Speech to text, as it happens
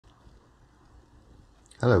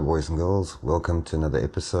Hello boys and girls, welcome to another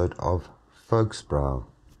episode of FoulkesBrau.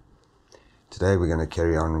 Today we're going to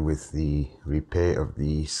carry on with the repair of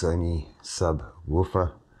the Sony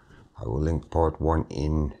Sub-woofer. I will link part 1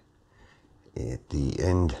 in at the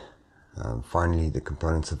end. Finally the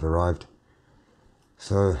components have arrived.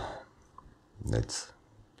 So let's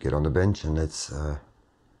get on the bench and let's have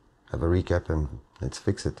a recap and let's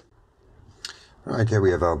fix it. Right, here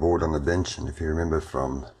we have our board on the bench, and if you remember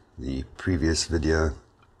from the previous video,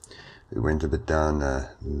 we went a bit down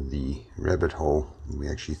the rabbit hole. We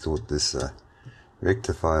actually thought this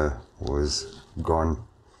rectifier was gone,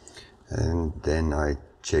 and then I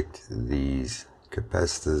checked these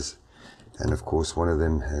capacitors, and of course one of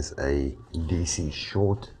them has a DC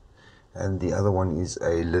short and the other one is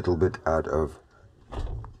a little bit out of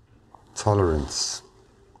tolerance.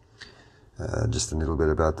 Just a little bit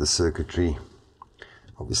about the circuitry.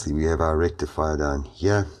 Obviously we have our rectifier down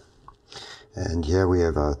here, and here we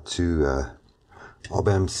have our two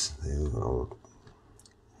op-amps. They are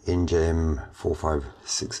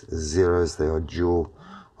NJM4560s. They are dual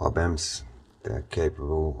op-amps. They are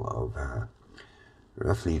capable of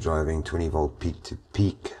roughly driving 20 volt peak to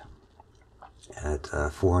peak at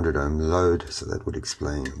 400 ohm load, so that would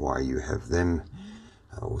explain why you have them.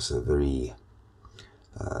 Also very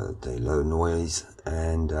they low noise,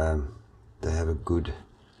 and they have a good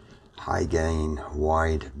high gain,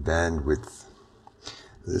 wide bandwidth.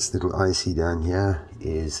 This little IC down here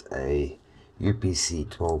is a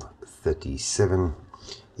UPC1237.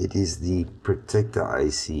 It is the protector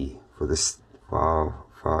IC for this for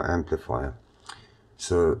our amplifier.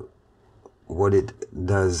 So what it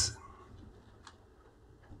does,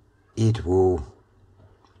 it will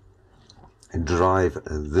drive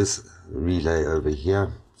this relay over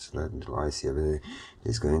here. So that little IC over there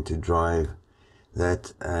is going to drive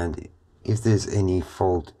that, and if there's any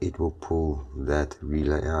fault it will pull that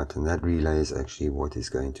relay out, and that relay is actually what is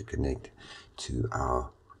going to connect to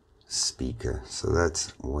our speaker. So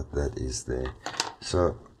that's what that is there.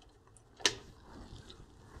 So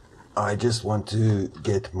I just want to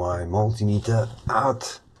get my multimeter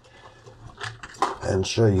out and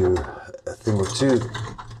show you a thing or two.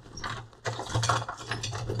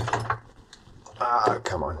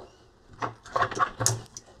 Come on.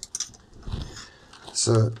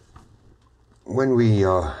 So when we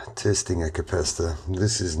are testing a capacitor,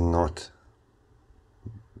 this is not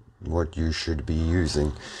what you should be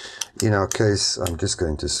using. In our case, I'm just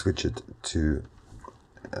going to switch it to,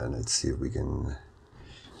 let's see if we can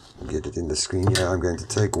get it in the screen here. I'm going to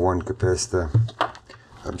take one capacitor.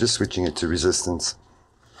 I'm just switching it to resistance,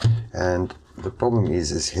 and the problem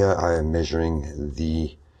is here I am measuring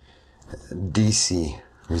the DC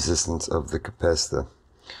resistance of the capacitor.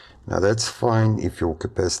 Now that's fine if your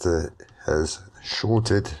capacitor has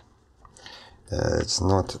shorted. It's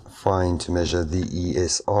not fine to measure the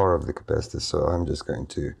ESR of the capacitor, so I'm just going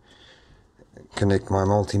to connect my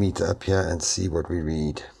multimeter up here and see what we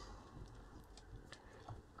read.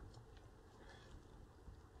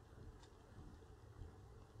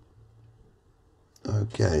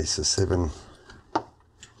 Okay, so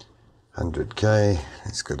 700K.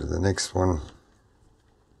 Let's go to the next one.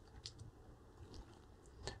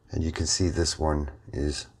 And you can see this one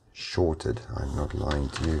is shorted. I'm not lying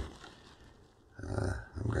to you.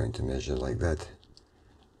 I'm going to measure like that.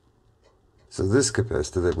 So this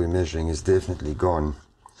capacitor that we're measuring is definitely gone.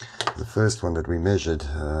 The first one that we measured,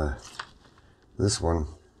 this one,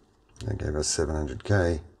 that gave us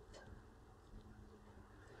 700K.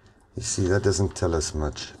 You see, that doesn't tell us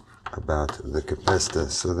much about the capacitor.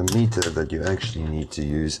 So the meter that you actually need to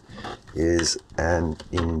use is an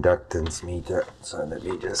inductance meter. So let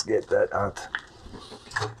me just get that out.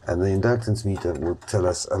 And the inductance meter will tell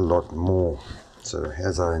us a lot more. So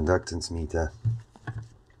here's our inductance meter.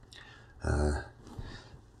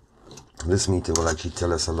 This meter will actually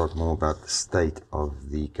tell us a lot more about the state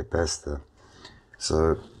of the capacitor.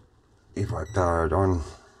 So if I power it on,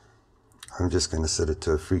 I'm just going to set it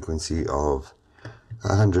to a frequency of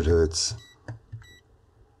 100 Hertz,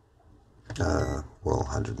 well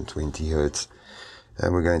 120 Hertz,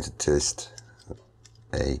 and we're going to test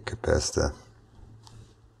a capacitor.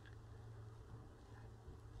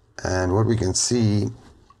 And what we can see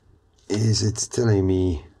is it's telling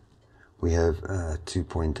me we have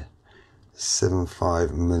 2.75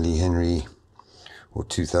 millihenry or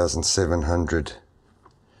 2700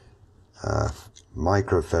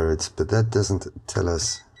 microfarads, but that doesn't tell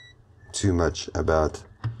us too much about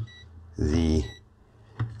the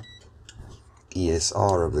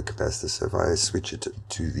ESR of the capacitor. So if I switch it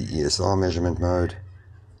to the ESR measurement mode,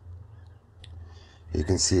 you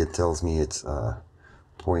can see it tells me it's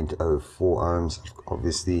 0.04 ohms.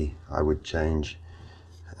 Obviously I would change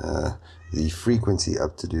the frequency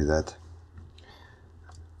up to do that,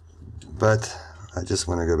 but I just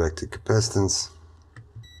want to go back to capacitance.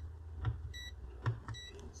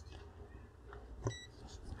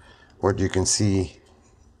 What you can see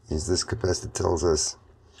is this capacitor tells us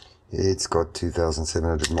it's got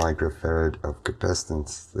 2700 microfarad of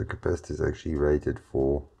capacitance. The capacitor is actually rated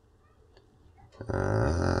for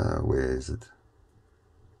where is it?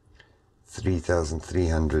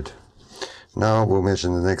 3300. Now we'll measure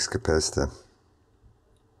the next capacitor.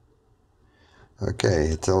 Okay,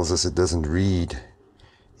 it tells us it doesn't read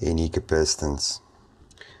any capacitance.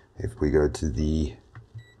 If we go to the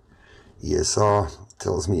ESR, it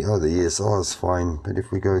tells me, oh, the ESR is fine, but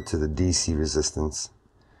if we go to the DC resistance,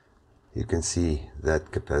 you can see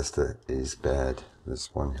that capacitor is bad.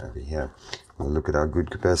 This one over here. We'll look at our good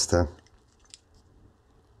capacitor.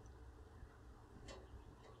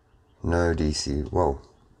 No DC, well,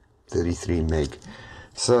 33 meg.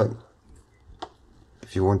 So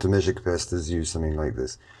if you want to measure capacitors, use something like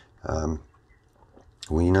this.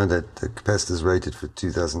 We know that the capacitor is rated for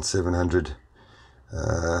 2700.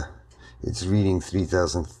 It's reading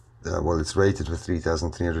 3000. Well, it's rated for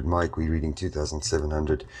 3300 mic. We're reading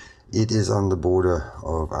 2700. It is on the border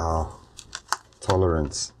of our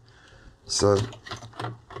tolerance. So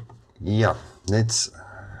yeah,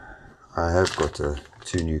 I have got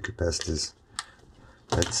two new capacitors.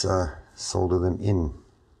 Let's solder them in.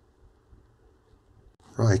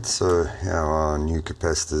 Right, so here are our new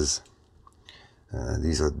capacitors.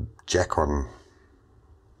 These are Jack-on.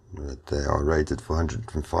 They are rated for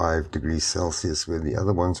 105 degrees Celsius, where the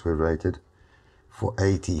other ones were rated for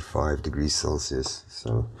 85 degrees Celsius.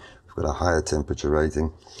 So we've got a higher temperature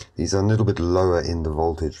rating. These are a little bit lower in the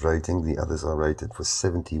voltage rating. The others are rated for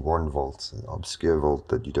 71 volts, an obscure volt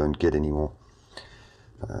that you don't get anymore.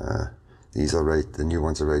 The new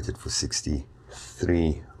ones are rated for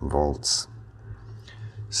 63 volts.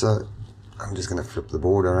 So I'm just going to flip the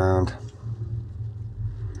board around.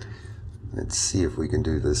 Let's see if we can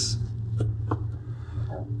do this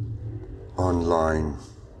online,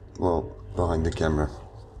 well, behind the camera.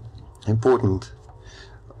 Important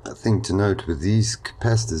thing to note with these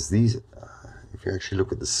capacitors, if you actually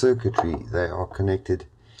look at the circuitry, they are connected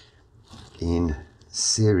in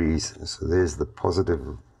series. So there's the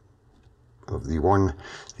positive of the one,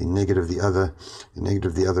 the negative of the other. The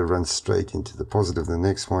negative of the other runs straight into the positive of the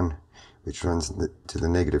next one, which runs to the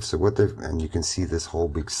negative. So and you can see this whole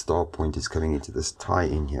big star point is coming into this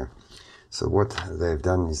tie-in here. So what they've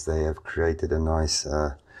done is they have created a nice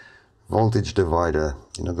voltage divider.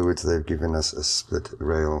 In other words, they've given us a split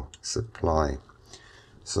rail supply.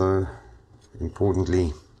 So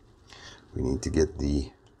importantly, we need to get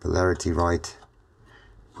the polarity right.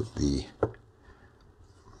 Put the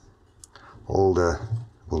older,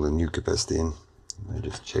 well, the new capacitor in. I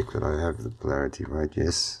just check that I have the polarity right.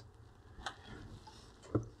 Yes,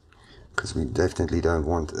 because we definitely don't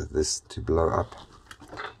want this to blow up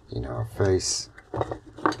in our face.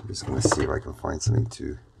 I'm just going to see if I can find something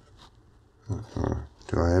to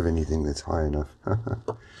do I have anything that's high enough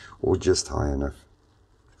or just high enough.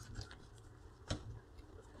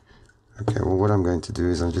 Okay, well, what I'm going to do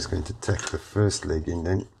is I'm just going to tack the first leg in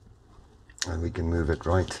then, and we can move it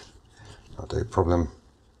right, not a problem.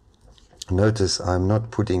 Notice I'm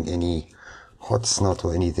not putting any hot snot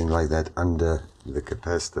or anything like that under the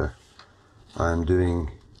capacitor. I'm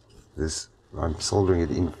doing this, I'm soldering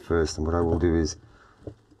it in first, and what I will do is,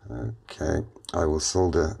 okay, I will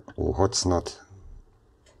solder or hot snot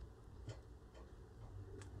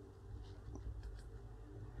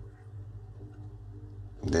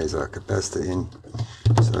there's our capacitor in,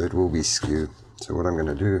 so it will be skew. So what I'm going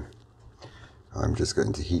to do, I'm just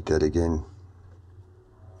going to heat that again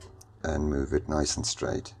and move it nice and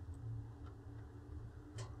straight.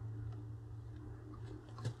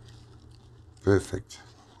 Perfect.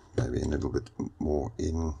 Maybe a little bit more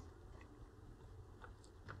in.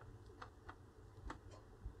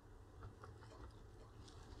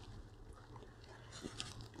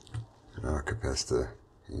 Our capacitor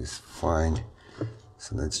is fine.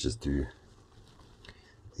 So let's just do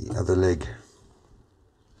the other leg.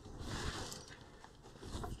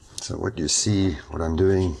 So what you see, what I'm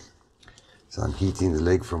doing, is I'm heating the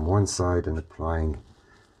leg from one side and applying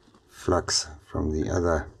flux from the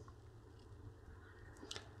other,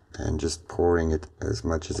 and just pouring it as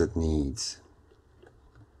much as it needs.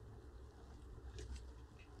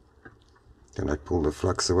 Then I pull the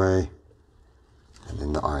flux away, and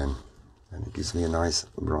then the iron, and it gives me a nice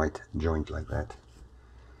bright joint like that.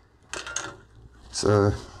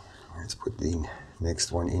 So let's put the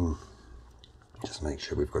next one in. Just make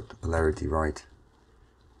sure we've got the polarity right.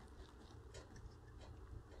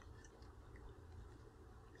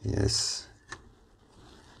 Yes.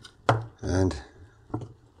 And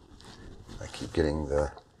I keep getting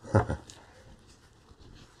the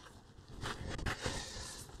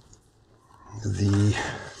the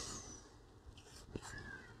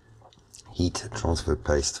heat transfer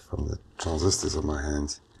paste from the transistors on my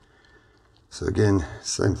hands. So again,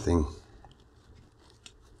 same thing.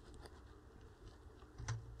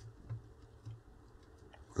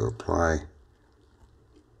 We'll apply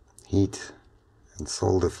heat and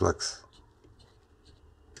solder flux.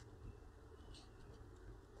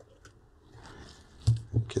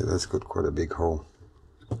 Okay, that's got quite a big hole.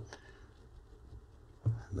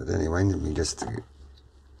 But anyway, let me just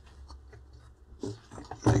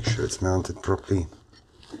make sure it's mounted properly.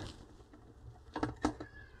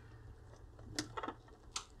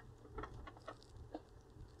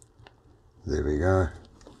 There we go.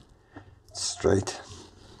 Straight.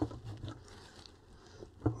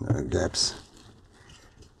 No gaps.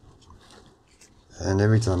 And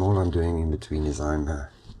every time, all I'm doing in between is I'm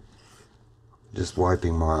just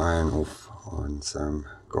wiping my iron off on some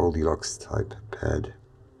Goldilocks type pad.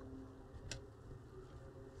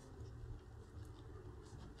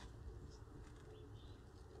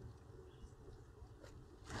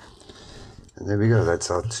 And there we go,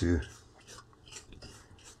 that's our two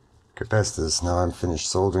capacitors. Now I'm finished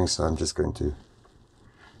soldering, so I'm just going to,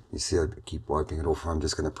 you see I keep wiping it off, I'm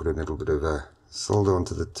just going to put a little bit of solder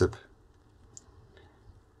onto the tip,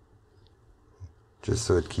 just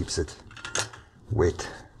so it keeps it wet.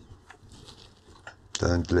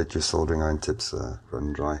 Don't let your soldering iron tips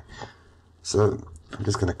run dry. So I'm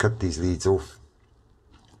just going to cut these leads off,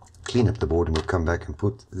 clean up the board, and we'll come back and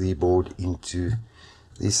put the board into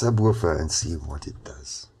the subwoofer and see what it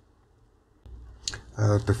does.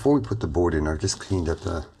 Before we put the board in, I've just cleaned up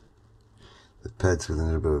the pads with a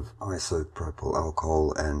little bit of isopropyl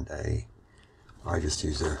alcohol and I just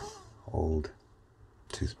use a old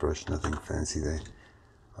toothbrush, nothing fancy there.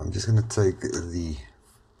 I'm just going to take the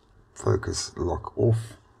focus lock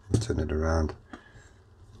off and turn it around.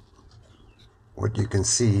 What you can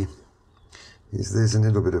see is there's a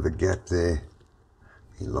little bit of a gap there.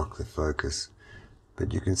 You lock the focus,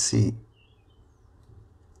 but you can see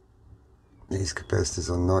these capacitors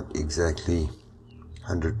are not exactly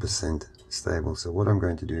 100% stable. So what I'm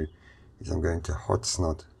going to do is I'm going to hot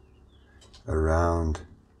snot around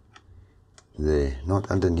there, not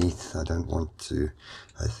underneath. I don't want to.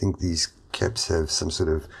 I think these caps have some sort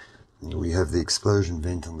of, we have the explosion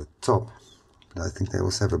vent on the top, but I think they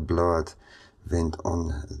also have a blowout vent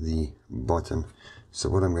on the bottom. So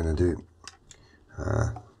what I'm going to do,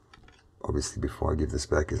 obviously before I give this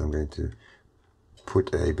back, is I'm going to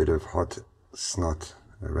put a bit of hot snot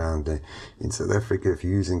around there. In South Africa, if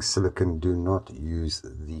you're using silicon, do not use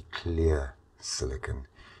the clear silicon.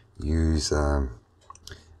 Use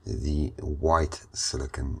the white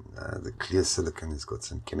silicon. The clear silicon has got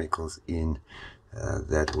some chemicals in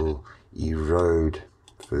that will erode,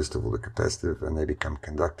 first of all, the capacitive, and they become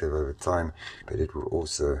conductive over time, but it will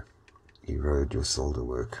also erode your solder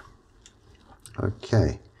work.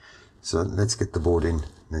 Okay, so let's get the board in,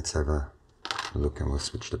 let's have a look, and we'll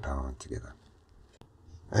switch the power on together.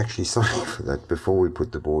 Actually, sorry for that, before we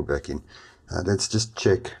put the board back in, let's just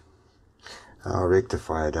check our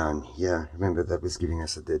rectifier down here. Remember, that was giving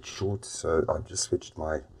us a dead short, so I've just switched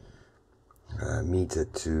my meter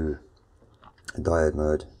to diode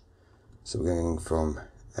mode. So we're going from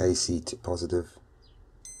AC to positive.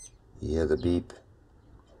 You hear the beep.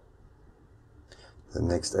 The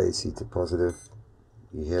next AC to positive,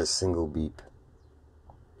 you hear a single beep,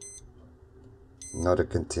 not a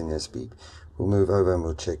continuous beep. We'll move over and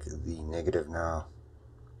we'll check the negative now.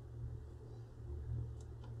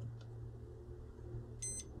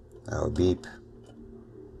 Our beep,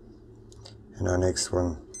 and our next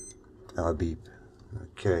one, our beep.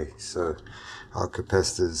 Okay, so our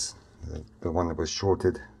capacitors, the one that was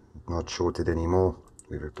shorted, not shorted anymore.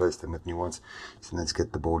 We've replaced them with new ones. So let's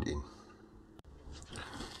get the board in.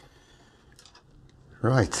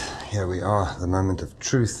 Right, here we are, the moment of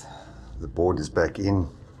truth. The board is back in.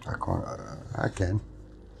 I can.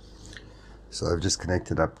 So I've just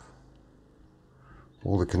connected up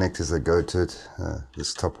all the connectors that go to it.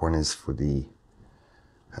 This top one is for the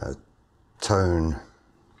tone,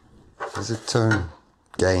 is it tone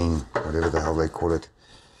gain, whatever the hell they call it.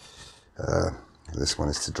 This one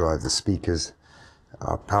is to drive the speakers.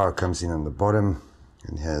 Our power comes in on the bottom,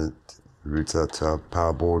 and here it routes out to our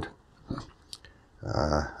power board.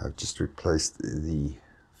 I've just replaced the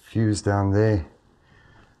fuse down there.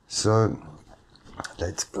 So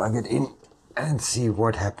let's plug it in and see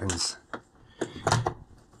what happens.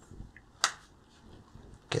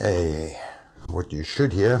 Okay, what you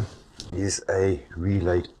should hear is a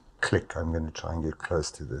relay click. I'm going to try and get close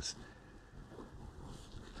to this.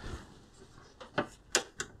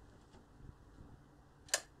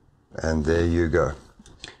 And there you go.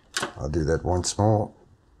 I'll do that once more.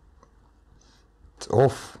 It's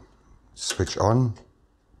off, switch on,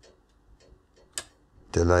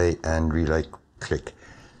 delay and relay click.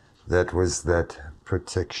 That was that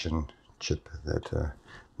protection chip, that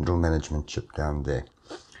middle management chip down there.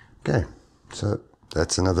 Okay, so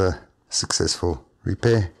that's another successful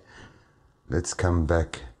repair. Let's come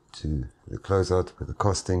back to the closeout with the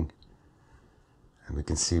costing, and we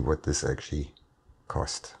can see what this actually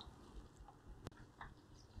cost.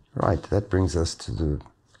 Right, that brings us to the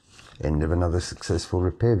end of another successful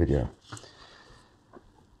repair video.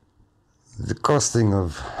 The costing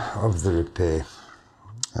of the repair.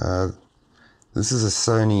 This is a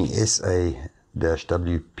Sony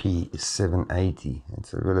SA-WP780.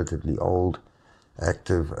 It's a relatively old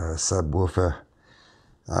active subwoofer.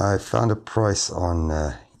 I found a price on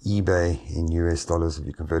eBay in US dollars. If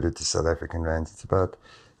you convert it to South African rands, it's about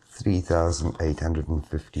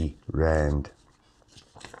 3,850 rand.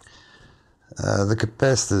 The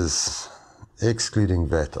capacitors, excluding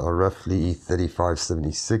VAT, are roughly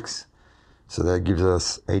 35.76, so that gives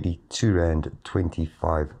us 82 rand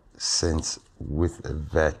 25 cents with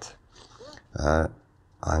VAT.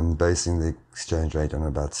 I'm basing the exchange rate on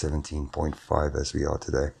about 17.5 as we are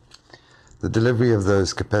today. The delivery of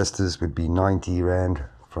those capacitors would be 90 rand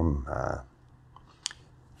from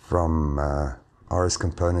RS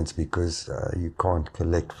Components, because you can't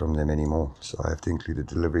collect from them anymore, so I have to include a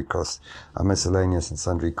delivery cost. Our miscellaneous and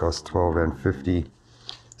sundry cost 12 rand 50,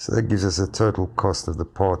 so that gives us a total cost of the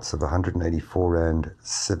parts of 184 rand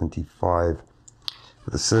 75,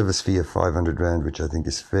 with a service fee of 500 rand, which I think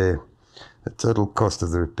is fair. The total cost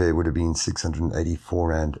of the repair would have been 684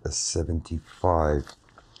 rand 75.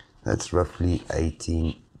 That's roughly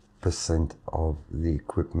 18% of the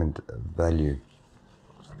equipment value.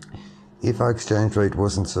 If our exchange rate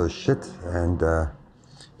wasn't so shit, and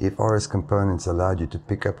if RS Components allowed you to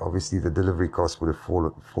pick up, obviously the delivery cost would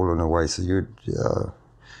have fallen away. So you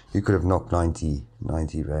could have knocked 90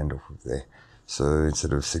 rand off of there. So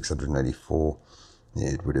instead of 684,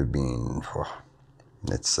 it would have been,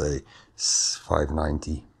 let's say,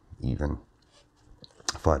 590 even.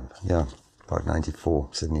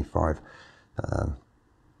 594.75.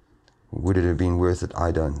 Would it have been worth it?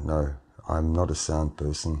 I don't know. I'm not a sound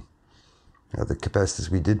person. The capacitors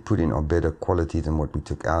we did put in are better quality than what we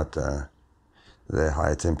took out. They're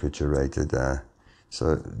higher temperature rated.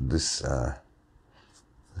 So this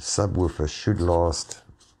subwoofer should last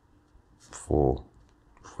for,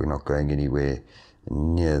 if we're not going anywhere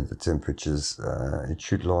near the temperatures, it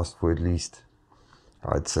should last for at least,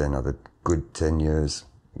 I'd say, another good 10 years,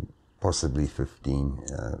 possibly 15,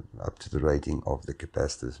 up to the rating of the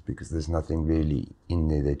capacitors, because there's nothing really in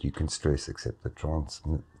there that you can stress except the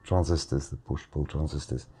transistors, the push-pull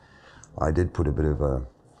transistors. I did put a bit of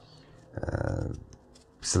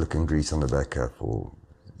silicone grease on the back for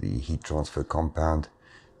the heat transfer compound,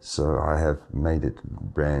 so I have made it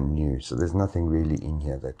brand new. So there's nothing really in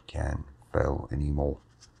here that can fail anymore,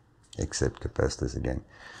 except capacitors again.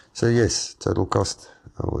 So yes, total cost,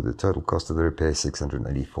 or the total cost of the repair,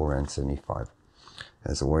 684 and 75.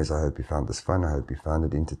 As always, I hope you found this fun. I hope you found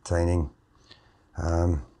it entertaining.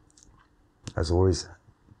 As always,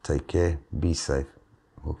 take care, be safe.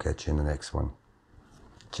 We'll catch you in the next one.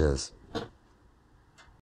 Cheers.